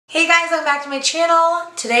Hey guys, welcome back to my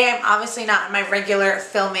channel. Today I'm obviously not in my regular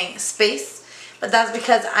filming space, but that's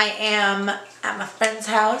because I am at my friend's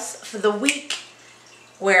house for the week.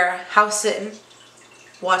 We're house sitting,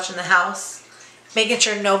 watching the house, making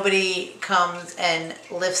sure nobody comes and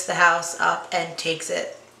lifts the house up and takes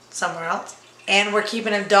it somewhere else. And we're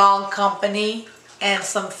keeping a dog company and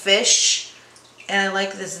some fish. And I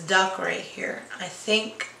like this duck right here. I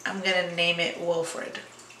think I'm gonna name it Wilfred.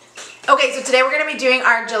 Okay, so today we're going to be doing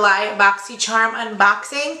our July Boxycharm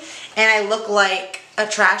unboxing, and I look like a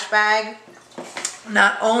trash bag,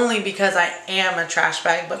 not only because I am a trash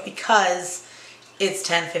bag, but because it's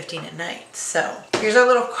 10:15 at night. So here's our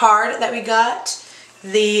little card that we got.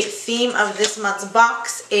 The theme of this month's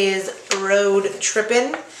box is Road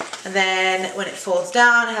Trippin', and then when it folds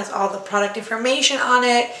down, it has all the product information on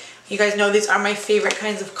it. You guys know these are my favorite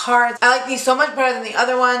kinds of cards. I like these so much better than the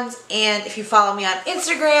other ones, and if you follow me on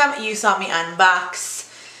Instagram, you saw me unbox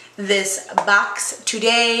this box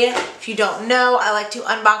today. If you don't know, I like to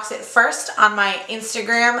unbox it first on my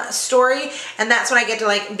Instagram story, and that's when I get to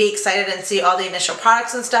like be excited and see all the initial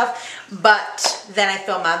products and stuff. But then I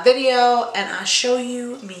film my video and I show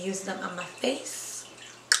you me use them on my face.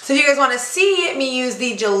 So if you guys want to see me use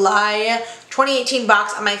the July 2018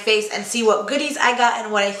 box on my face and see what goodies I got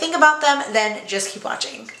and what I think about them, then just keep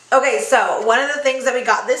watching. Okay, so one of the things that we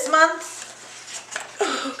got this month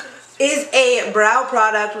is a brow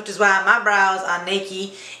product, which is why my brows are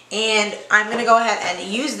naked, and I'm going to go ahead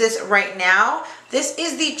and use this right now. This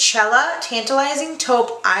is the Chella Tantalizing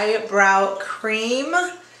Taupe Eyebrow Cream.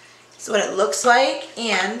 This is what it looks like,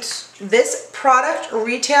 and this product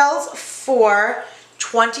retails for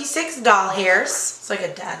 26 doll hairs. It's like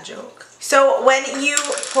a dad joke. So when you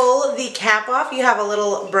pull the cap off, you have a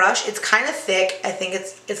little brush. It's kind of thick. I think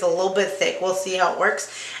it's a little bit thick. We'll see how it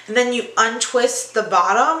works. And then you untwist the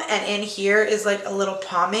bottom, and in here is like a little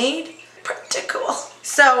pomade. Pretty cool.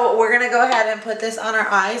 So we're gonna go ahead and put this on our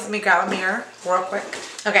eyes. Let me grab a mirror real quick.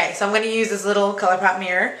 Okay, so I'm gonna use this little ColourPop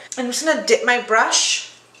mirror. I'm just gonna dip my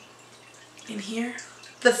brush in here.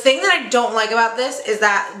 The thing that I don't like about this is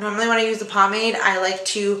that normally when I use the pomade, I like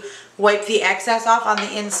to wipe the excess off on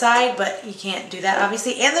the inside, but you can't do that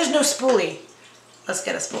obviously. And there's no spoolie. Let's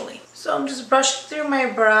get a spoolie. So I'm just brushing through my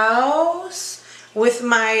brows with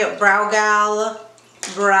my Brow Gal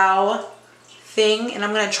brow thing. And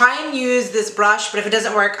I'm going to try and use this brush, but if it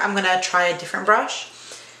doesn't work, I'm going to try a different brush.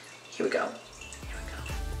 Here we go.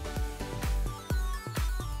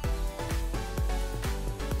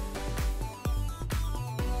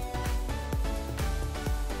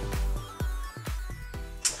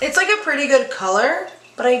 It's like a pretty good color,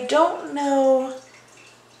 but I don't know,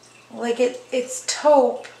 like it's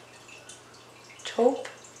taupe. Taupe?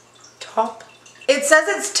 Taupe? It says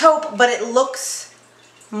it's taupe, but it looks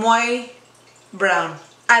more brown.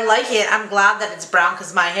 I like it. I'm glad that it's brown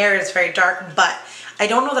because my hair is very dark, but I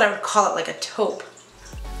don't know that I would call it like a taupe.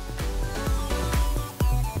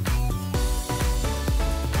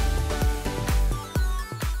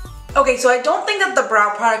 Okay, so I don't think that the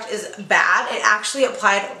brow product is bad. It actually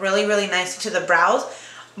applied really, really nicely to the brows,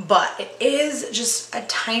 but it is just a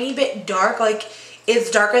tiny bit dark. Like, it's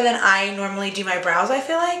darker than I normally do my brows, I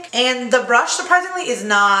feel like. And the brush, surprisingly, is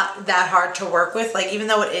not that hard to work with. Like, even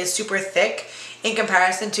though it is super thick in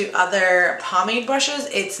comparison to other pomade brushes,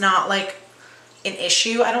 it's not like an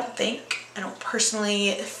issue, I don't think. I don't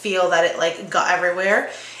personally feel that it like got everywhere.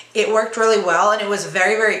 It worked really well and it was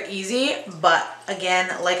very, very easy, but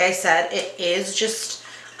again, like I said, it is just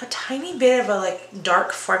a tiny bit of a like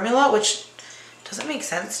dark formula, which doesn't make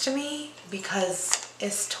sense to me because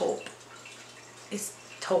it's taupe. It's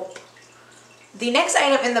taupe. The next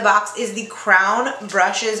item in the box is the Crown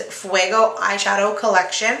Brushes Fuego eyeshadow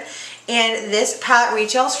collection, and this palette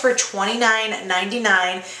retails for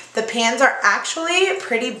 $29.99. The pans are actually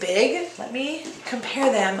pretty big. Let me compare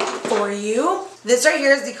them for you. This right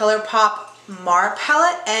here is the ColourPop Mar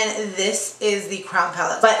palette, and this is the Crown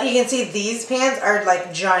palette. But you can see these pans are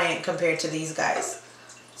like giant compared to these guys.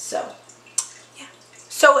 So yeah.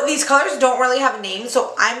 So these colors don't really have names,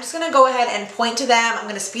 so I'm just gonna go ahead and point to them. I'm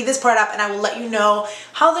gonna speed this part up and I will let you know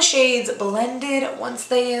how the shades blended once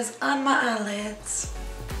they is on my eyelids.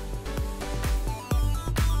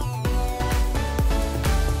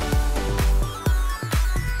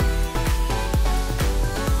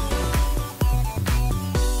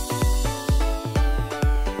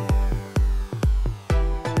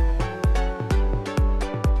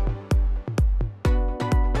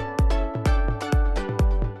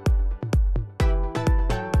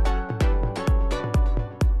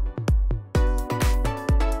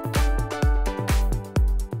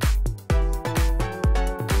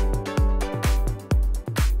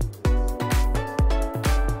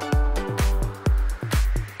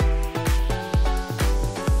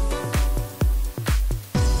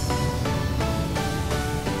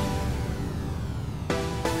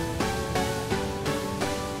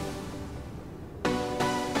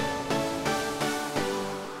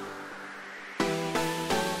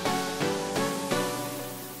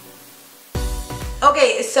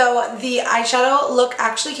 so the eyeshadow look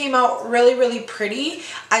actually came out really, really pretty.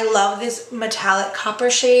 I love this metallic copper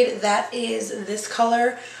shade. That is this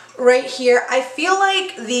color right here. I feel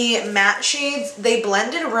like the matte shades, they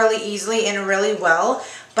blended really easily and really well,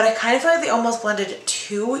 but I kind of feel like they almost blended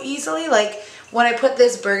too easily. Like when I put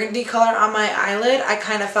this burgundy color on my eyelid, I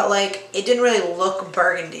kind of felt like it didn't really look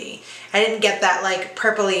burgundy. I didn't get that like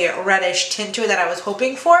purpley reddish tint to it that I was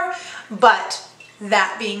hoping for. But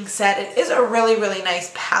that being said, it is a really, really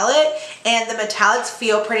nice palette, and the metallics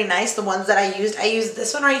feel pretty nice. The ones that I used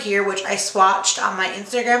this one right here, which I swatched on my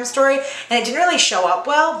Instagram story, and it didn't really show up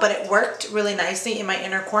well, but it worked really nicely in my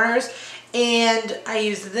inner corners. And I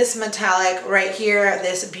used this metallic right here,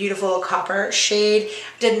 this beautiful copper shade.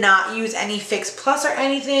 Did not use any Fix Plus or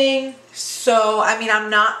anything. So, I mean,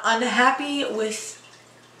 I'm not unhappy with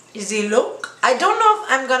the look. I don't know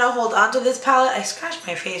if I'm gonna hold on to this palette. I scratched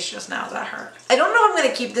my face just now, that hurt. I don't know if I'm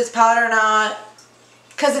gonna keep this palette or not,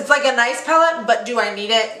 because it's like a nice palette, but do I need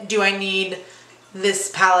it? Do I need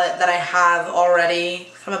this palette that I have already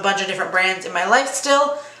from a bunch of different brands in my life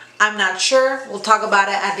still? I'm not sure. We'll talk about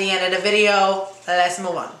it at the end of the video. Let's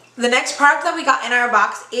move on. The next product that we got in our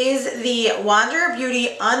box is the Wander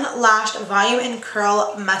Beauty Unlashed Volume and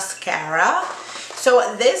Curl Mascara.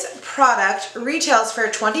 So this product retails for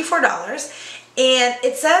 $24, and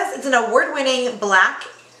it says it's an award-winning black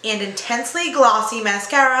and intensely glossy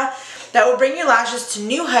mascara that will bring your lashes to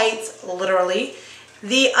new heights, literally.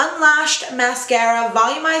 The Unlashed Mascara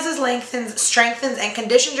volumizes, lengthens, strengthens, and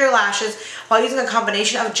conditions your lashes while using a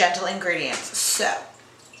combination of gentle ingredients. So,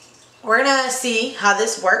 we're gonna see how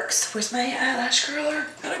this works. Where's my eyelash curler?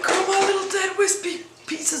 Gotta curl my little dead wispy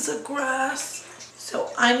pieces of grass. So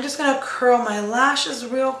I'm just gonna curl my lashes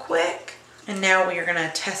real quick. And now we are gonna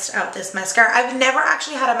test out this mascara. I've never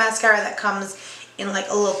actually had a mascara that comes in like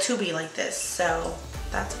a little tubey like this, so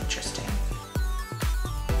that's interesting.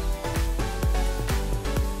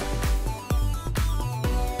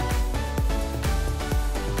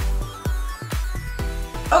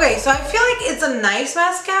 Okay, so I feel like it's a nice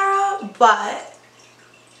mascara, but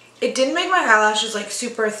it didn't make my eyelashes like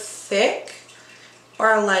super thick,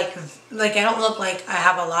 or like I don't look like I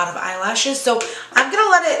have a lot of eyelashes. So I'm gonna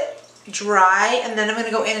let it dry, and then I'm gonna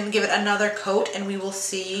go in and give it another coat, and we will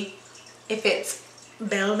see if it's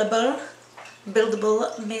buildable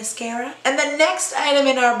mascara. And the next item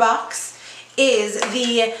in our box is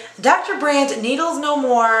the Dr. Brandt Needles No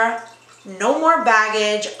More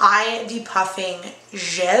Baggage Eye Depuffing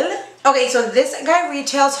Gel. Okay, so this guy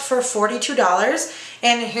retails for $42,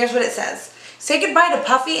 and here's what it says. Say goodbye to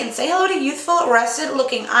puffy and say hello to youthful, rested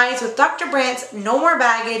looking eyes with Dr. Brandt's No More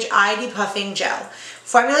Baggage Eye Depuffing Gel.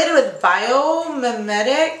 Formulated with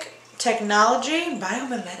biomimetic technology.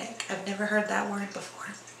 Biomimetic, I've never heard that word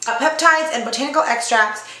before. Peptides and botanical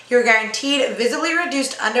extracts, you're guaranteed visibly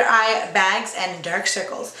reduced under eye bags and dark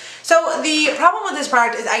circles. So the problem with this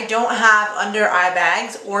product is I don't have under eye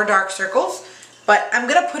bags or dark circles, but I'm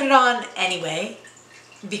gonna put it on anyway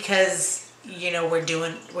because, you know, we're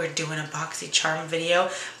doing a Boxycharm video.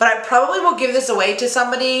 But I probably will give this away to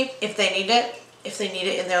somebody if they need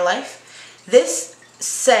it in their life. This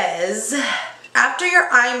says, after your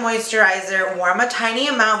eye moisturizer, warm a tiny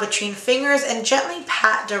amount between fingers and gently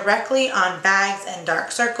pat directly on bags and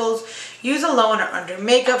dark circles. Use alone or under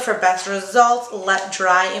makeup for best results. Let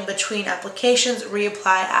dry in between applications.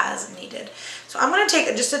 Reapply as needed. So I'm going to take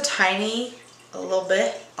just a little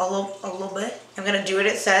bit. I'm going to do what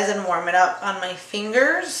it says and warm it up on my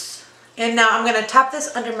fingers. And now I'm going to tap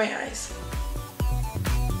this under my eyes.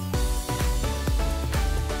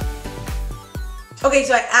 Okay,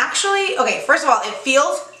 so first of all, it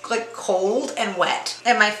feels like cold and wet,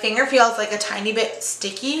 and my finger feels like a tiny bit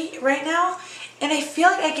sticky right now, and I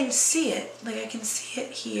feel like I can see it. Like I can see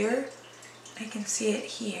it here, I can see it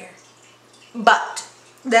here. But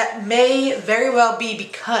that may very well be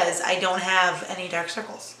because I don't have any dark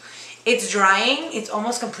circles. It's drying, it's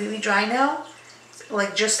almost completely dry now.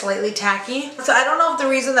 Like just slightly tacky. So I don't know if the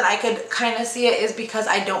reason that I could kind of see it is because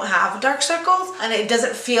I don't have dark circles and it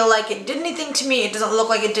doesn't feel like it did anything to me. It doesn't look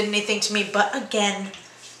like it did anything to me. But again,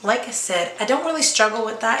 like I said, I don't really struggle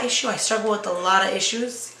with that issue. I struggle with a lot of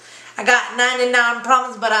issues. I got 99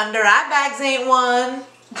 problems, but under eye bags ain't one.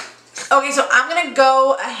 Okay, so I'm gonna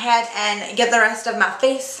go ahead and get the rest of my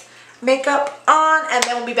face makeup on, and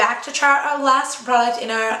then we'll be back to try our last product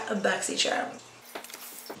in our Boxycharm.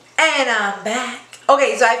 And I'm back.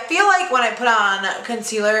 Okay, so I feel like when I put on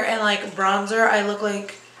concealer and like bronzer, I look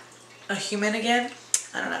like a human again.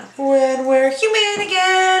 I don't know. When we're human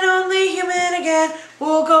again, only human again,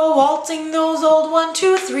 we'll go waltzing those old 1,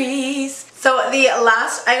 2, 3s. So the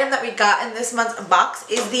last item that we got in this month's box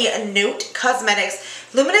is the Note Cosmetics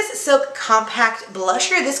Luminous Silk Compact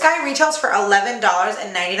Blusher. This guy retails for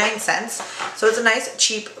 $11.99. So it's a nice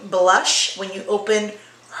cheap blush. When you open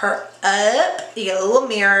her up, you get a little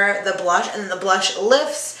mirror, the blush, and then the blush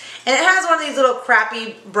lifts. And it has one of these little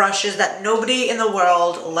crappy brushes that nobody in the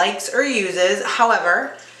world likes or uses.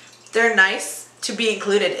 However, they're nice to be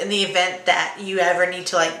included in the event that you ever need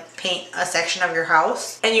to like paint a section of your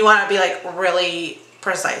house and you want to be like really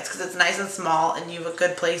precise, because it's nice and small and you have a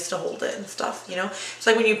good place to hold it and stuff, you know? So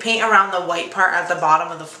like when you paint around the white part at the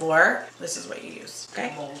bottom of the floor, this is what you use,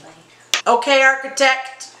 okay? Okay,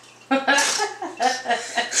 architect.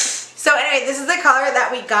 So anyway, this is the color that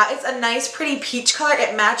we got. It's a nice pretty peach color.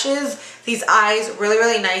 It matches these eyes really,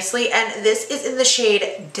 really nicely, and this is in the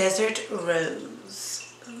shade Desert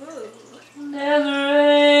Rose. Ooh.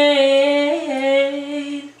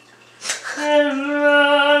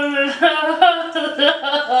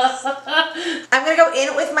 I'm gonna go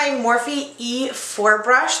in with my Morphe E4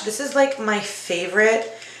 brush. This is like my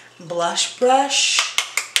favorite blush brush.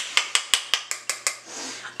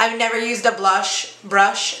 I've never used a blush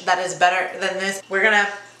brush that is better than this. We're gonna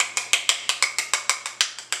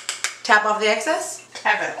tap off the excess.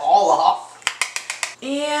 Tap it all off.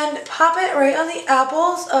 And pop it right on the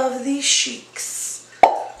apples of the cheeks.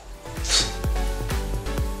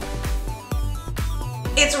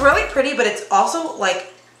 It's really pretty, but it's also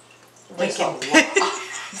like wicked. Okay,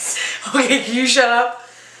 can you shut up?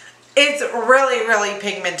 It's really, really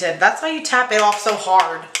pigmented. That's why you tap it off so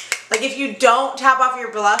hard. Like if you don't tap off your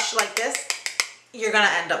blush like this, you're gonna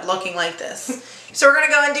end up looking like this. So we're gonna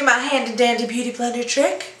go and do my handy dandy beauty blender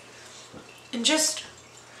trick and just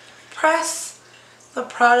press the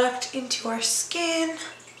product into our skin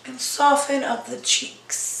and soften up the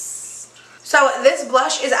cheeks. So this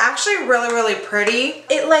blush is actually really, really pretty.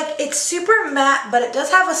 It's super matte, but it does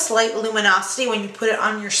have a slight luminosity when you put it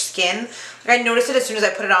on your skin. Like I noticed it as soon as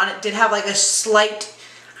I put it on. It did have like a slight,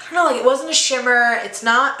 I don't know, like it wasn't a shimmer. It's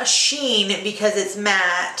not a sheen because it's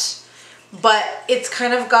matte, but it's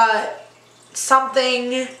kind of got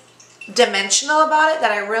something dimensional about it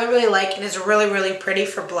that I really, really like and is really, really pretty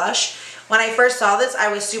for blush. When I first saw this, I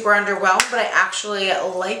was super underwhelmed, but I actually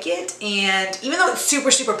like it. And even though it's super,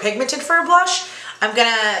 super pigmented for a blush, I'm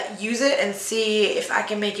gonna use it and see if I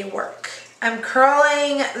can make it work. I'm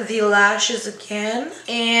curling the lashes again,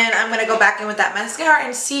 and I'm gonna go back in with that mascara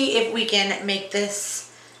and see if we can make this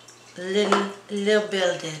little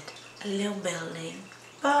building.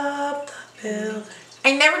 Bob the Builder.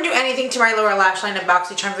 I never do anything to my lower lash line in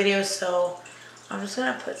Boxycharm videos, so I'm just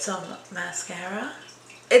gonna put some mascara.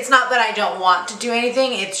 It's not that I don't want to do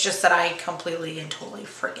anything, it's just that I completely and totally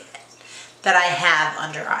forget that I have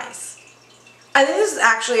under eyes. I think this is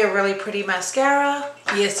actually a really pretty mascara.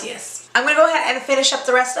 Yes, yes. I'm gonna go ahead and finish up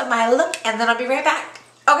the rest of my look and then I'll be right back.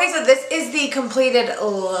 Okay, so this is the completed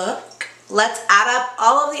look. Let's add up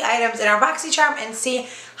all of the items in our Boxycharm and see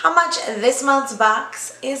how much this month's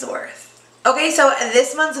box is worth. Okay, so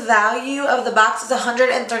this month's value of the box is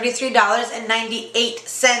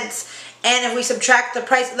 $133.98. And if we subtract the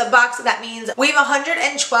price of the box, that means we have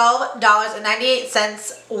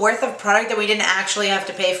 $112.98 worth of product that we didn't actually have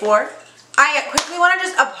to pay for. I quickly want to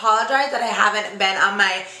just apologize that I haven't been on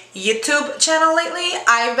my YouTube channel lately.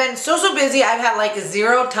 I've been so busy. I've had like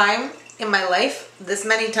zero time in my life, this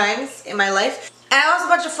many times in my life. And I lost a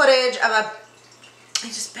bunch of footage of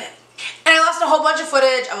And I lost a whole bunch of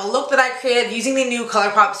footage of a look that I created using the new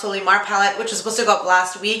ColourPop Solimar palette, which was supposed to go up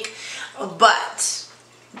last week. But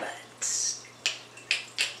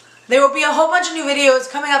there will be a whole bunch of new videos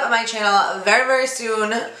coming up on my channel very, very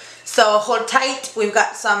soon. So hold tight. We've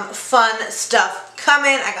got some fun stuff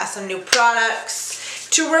coming. I got some new products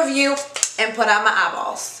to review and put on my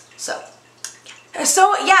eyeballs. So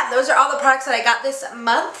yeah, those are all the products that I got this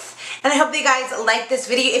month. And I hope that you guys liked this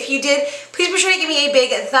video. If you did, please be sure to give me a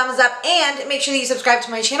big thumbs up and make sure that you subscribe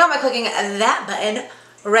to my channel by clicking that button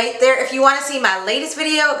right there. If you want to see my latest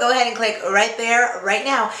video, go ahead and click right there right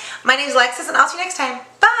now. My name is Alexis and I'll see you next time.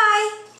 Bye!